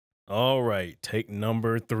All right, take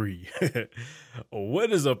number 3. What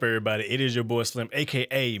is up, everybody? It is your boy Slim,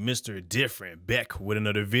 aka Mr. Different, back with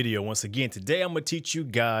another video. Once again, today I'm gonna teach you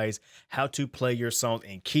guys how to play your songs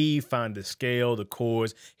in key, find the scale, the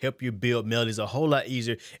chords, help you build melodies a whole lot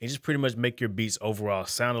easier, and just pretty much make your beats overall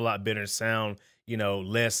sound a lot better, sound,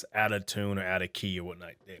 less out of tune or out of key or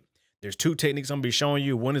whatnot. There's 2 techniques I'm gonna be showing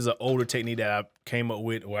you. One is an older technique that I came up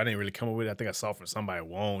with, or I didn't really come up with. I think I saw from somebody a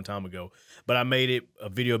long time ago, but I made a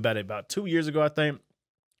video about it about 2 years ago, I think.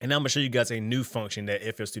 And I'm gonna show you guys a new function that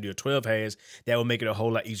FL Studio 12 has that will make it a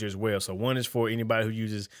whole lot easier as well. So one is for anybody who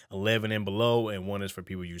uses 11 and below, and one is for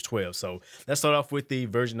people who use 12. So let's start off with the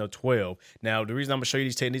version of 12. Now, the reason I'm gonna show you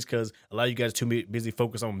these techniques because a lot of you guys are too busy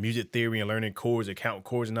focused on music theory and learning chords and counting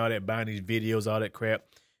chords and all that, buying these videos, all that crap,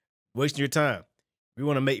 wasting your time. We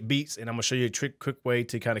want to make beats, and I'm gonna show you a quick way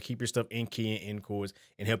to kind of keep your stuff in key and in chords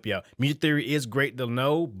and help you out. Music theory is great to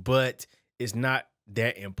know, but it's not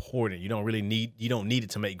that important. You don't need it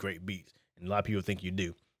to make great beats, and a lot of people think you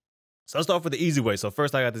do. So let's start with the easy way. So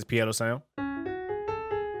first, I got this piano sound,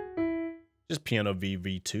 just piano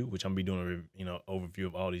V2, which I'm gonna be doing a overview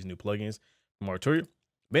of all these new plugins from Arturia.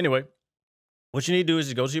 But anyway, what you need to do is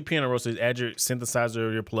just go to your piano roll. So add your synthesizer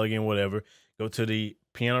or your plugin, whatever. Go to the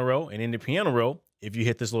piano roll, and in the piano roll, if you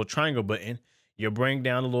hit this little triangle button, you'll bring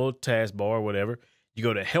down the little taskbar or whatever. You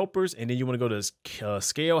go to helpers, and then you want to go to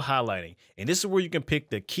scale highlighting. And this is where you can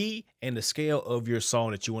pick the key and the scale of your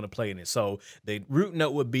song that you want to play in it. So the root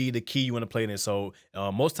note would be the key you want to play in it. So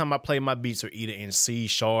most time I play my beats are either in C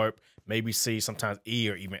sharp, maybe C, sometimes E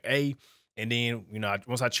or even A. And then,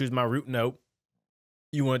 once I choose my root note,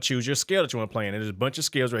 you want to choose your scale that you want to play in. And there's a bunch of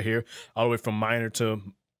scales right here, all the way from minor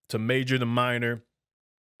to major to minor.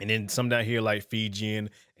 And then some down here like Fijian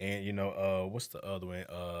and, what's the other one?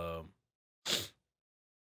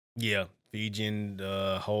 Yeah, Fijian,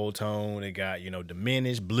 whole tone. They got,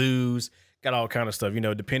 diminished, blues, got all kind of stuff,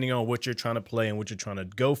 depending on what you're trying to play and what you're trying to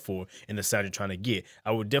go for and the sound you're trying to get. I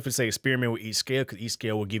would definitely say experiment with each scale because each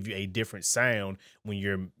scale will give you a different sound when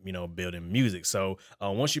you're, building music. So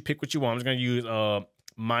once you pick what you want, I'm just going to use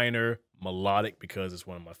minor melodic because it's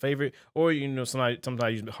one of my favorite, or, sometimes I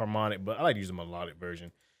use harmonic, but I like to use the melodic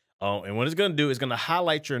version. And what it's going to do is going to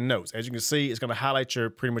highlight your notes. As you can see, it's going to highlight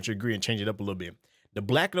pretty much your degree and change it up a little bit. The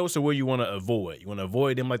black notes are where you want to avoid. You want to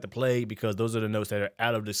avoid them like the plague because those are the notes that are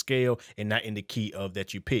out of the scale and not in the key of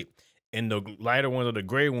that you pick. And the lighter ones or the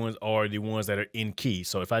gray ones are the ones that are in key.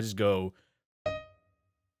 So if I just go,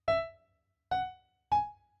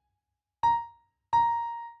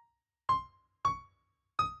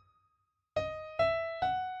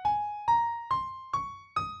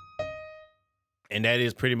 and that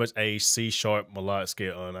is pretty much a C sharp melodic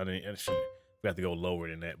scale. I should have to go lower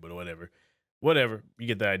than that, but whatever. You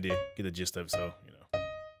get the idea, get the gist of it. So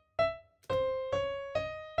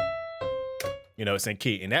it's in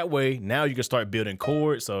key, and that way now you can start building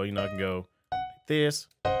chords. So I can go like this,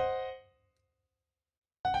 take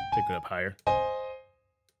it up higher.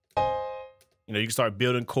 You can start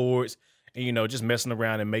building chords and just messing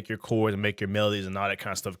around and make your chords and make your melodies and all that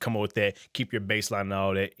kind of stuff. Come up with that, keep your bass line and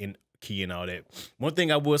all that in key and all that. One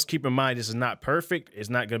thing I was keep in mind, this is not perfect. It's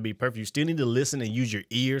not going to be perfect. You still need to listen and use your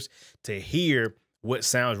ears to hear what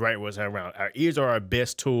sounds right, what's around. Our ears are our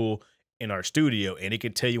best tool in our studio, and it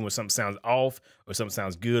can tell you when something sounds off or something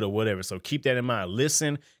sounds good or whatever. So keep that in mind.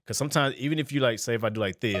 Listen, because sometimes even if you say if I do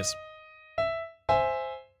like this,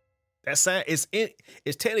 that sound it's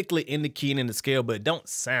technically in the key and in the scale, but it don't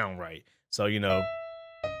sound right. So that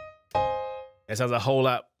sounds a whole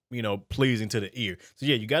lot pleasing to the ear. So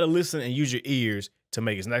yeah, you got to listen and use your ears to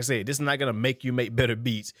make it. And like I said, this is not going to make you make better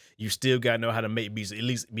beats. You still got to know how to make beats, at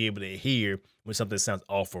least be able to hear when something sounds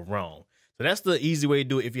off or wrong. So that's the easy way to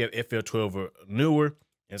do it if you have FL 12 or newer, and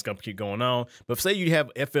it's going to keep going on. But say you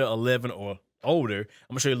have FL 11 or older, I'm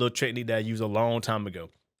going to show you a little technique that I used a long time ago.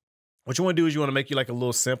 What you want to do is you want to make you like a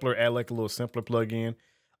little simpler, add like a little simpler plugin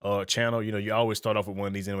channel. You always start off with one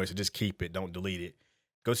of these anyway, so just keep it. Don't delete it.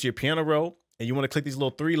 Go to your piano roll. And you want to click these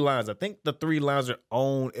little 3 lines. I think the 3 lines are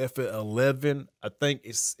on FL 11. I think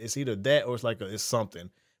it's either that or it's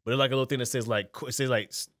something. But it's like a little thing that says like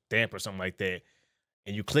stamp or something like that.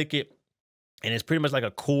 And you click it, and it's pretty much like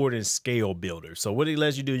a chord and scale builder. So what it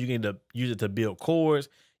lets you do, you can use it to build chords,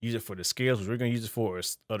 use it for the scales, which we're going to use it for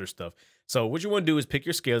other stuff. So what you want to do is pick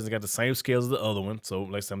your scales. It's got the same scales as the other one. So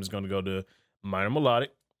let's say I'm just going to go to minor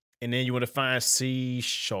melodic, and then you want to find C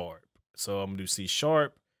sharp. So I'm going to do C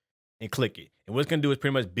sharp and click it. And what it's going to do is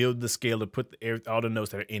pretty much build the scale to put all the notes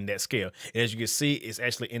that are in that scale. And as you can see, it's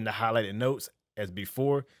actually in the highlighted notes as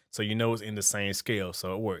before. So it's in the same scale.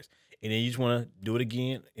 So it works. And then you just want to do it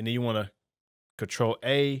again. And then you want to Control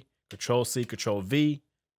A, Control C, Control V.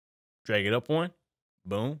 drag it up one,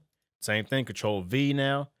 boom. Same thing, Control V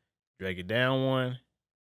now, drag it down one.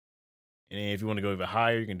 And then if you want to go even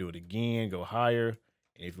higher, you can do it again, go higher.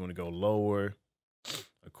 And if you want to go lower,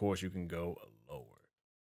 of course, you can go lower.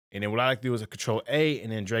 And then what I like to do is a Control A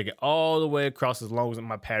and then drag it all the way across as long as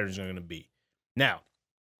my patterns are going to be. Now,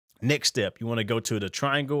 next step, you want to go to the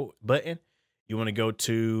triangle button. You want to go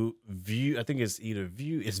to view. I think it's either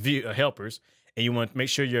view, it's view helpers. And you want to make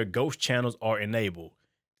sure your ghost channels are enabled.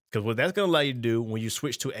 Because what that's going to allow you to do when you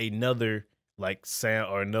switch to another like sound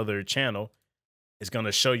or another channel, it's going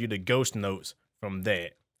to show you the ghost notes from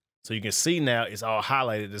that. So you can see now it's all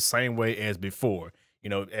highlighted the same way as before. You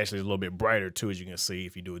know, actually it's a little bit brighter too, as you can see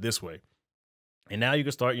if you do it this way. And now you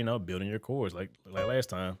can start, you know, building your chords like last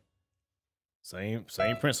time. Same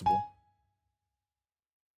principle.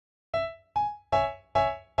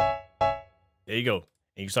 There you go.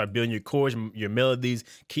 And you start building your chords, your melodies,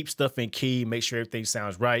 keep stuff in key, make sure everything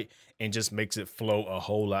sounds right, and just makes it flow a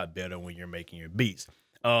whole lot better when you're making your beats.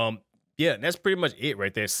 Yeah, that's pretty much it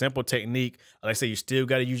right there. Simple technique. Like I said, you still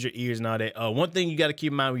got to use your ears and all that. One thing you got to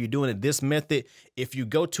keep in mind when you're doing it this method, if you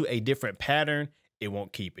go to a different pattern, it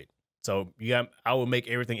won't keep it. So I will make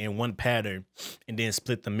everything in one pattern and then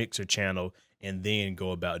split the mixer channel and then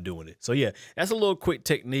go about doing it. So yeah, that's a little quick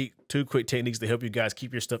technique, 2 quick techniques to help you guys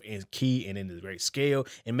keep your stuff in key and in the right scale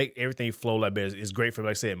and make everything flow like better. It's great for,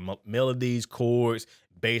 like I said, melodies, chords,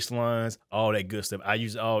 bass lines, all that good stuff. I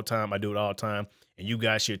use it all the time. I do it all the time. And you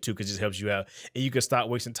guys should too, because it just helps you out. And you can stop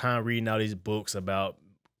wasting time reading all these books about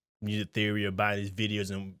music theory or buying these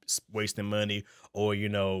videos and wasting money, or, you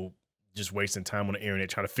know, just wasting time on the internet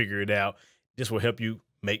trying to figure it out. This will help you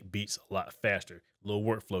make beats a lot faster. A little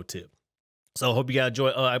workflow tip. So I hope you guys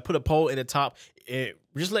enjoy. I put a poll at the top.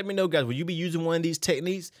 Just let me know, guys, will you be using one of these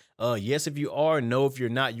techniques? Yes, if you are. No, if you're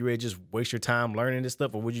not, you ready to just waste your time learning this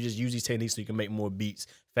stuff, or would you just use these techniques so you can make more beats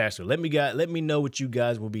faster? Let me know what you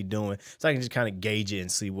guys will be doing so I can just kind of gauge it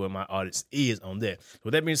and see what my audience is on that. So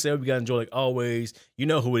with that being said, hope you guys enjoy like always. You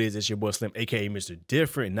know who it is. It's your boy Slim, aka Mr.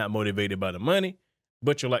 Different, not motivated by the money,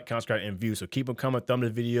 but your like, subscribe, and view. So keep them coming. Thumb the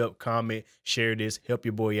video up, comment, share this, help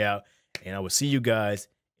your boy out, and I will see you guys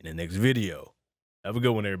in the next video. Have a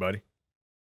good one, everybody.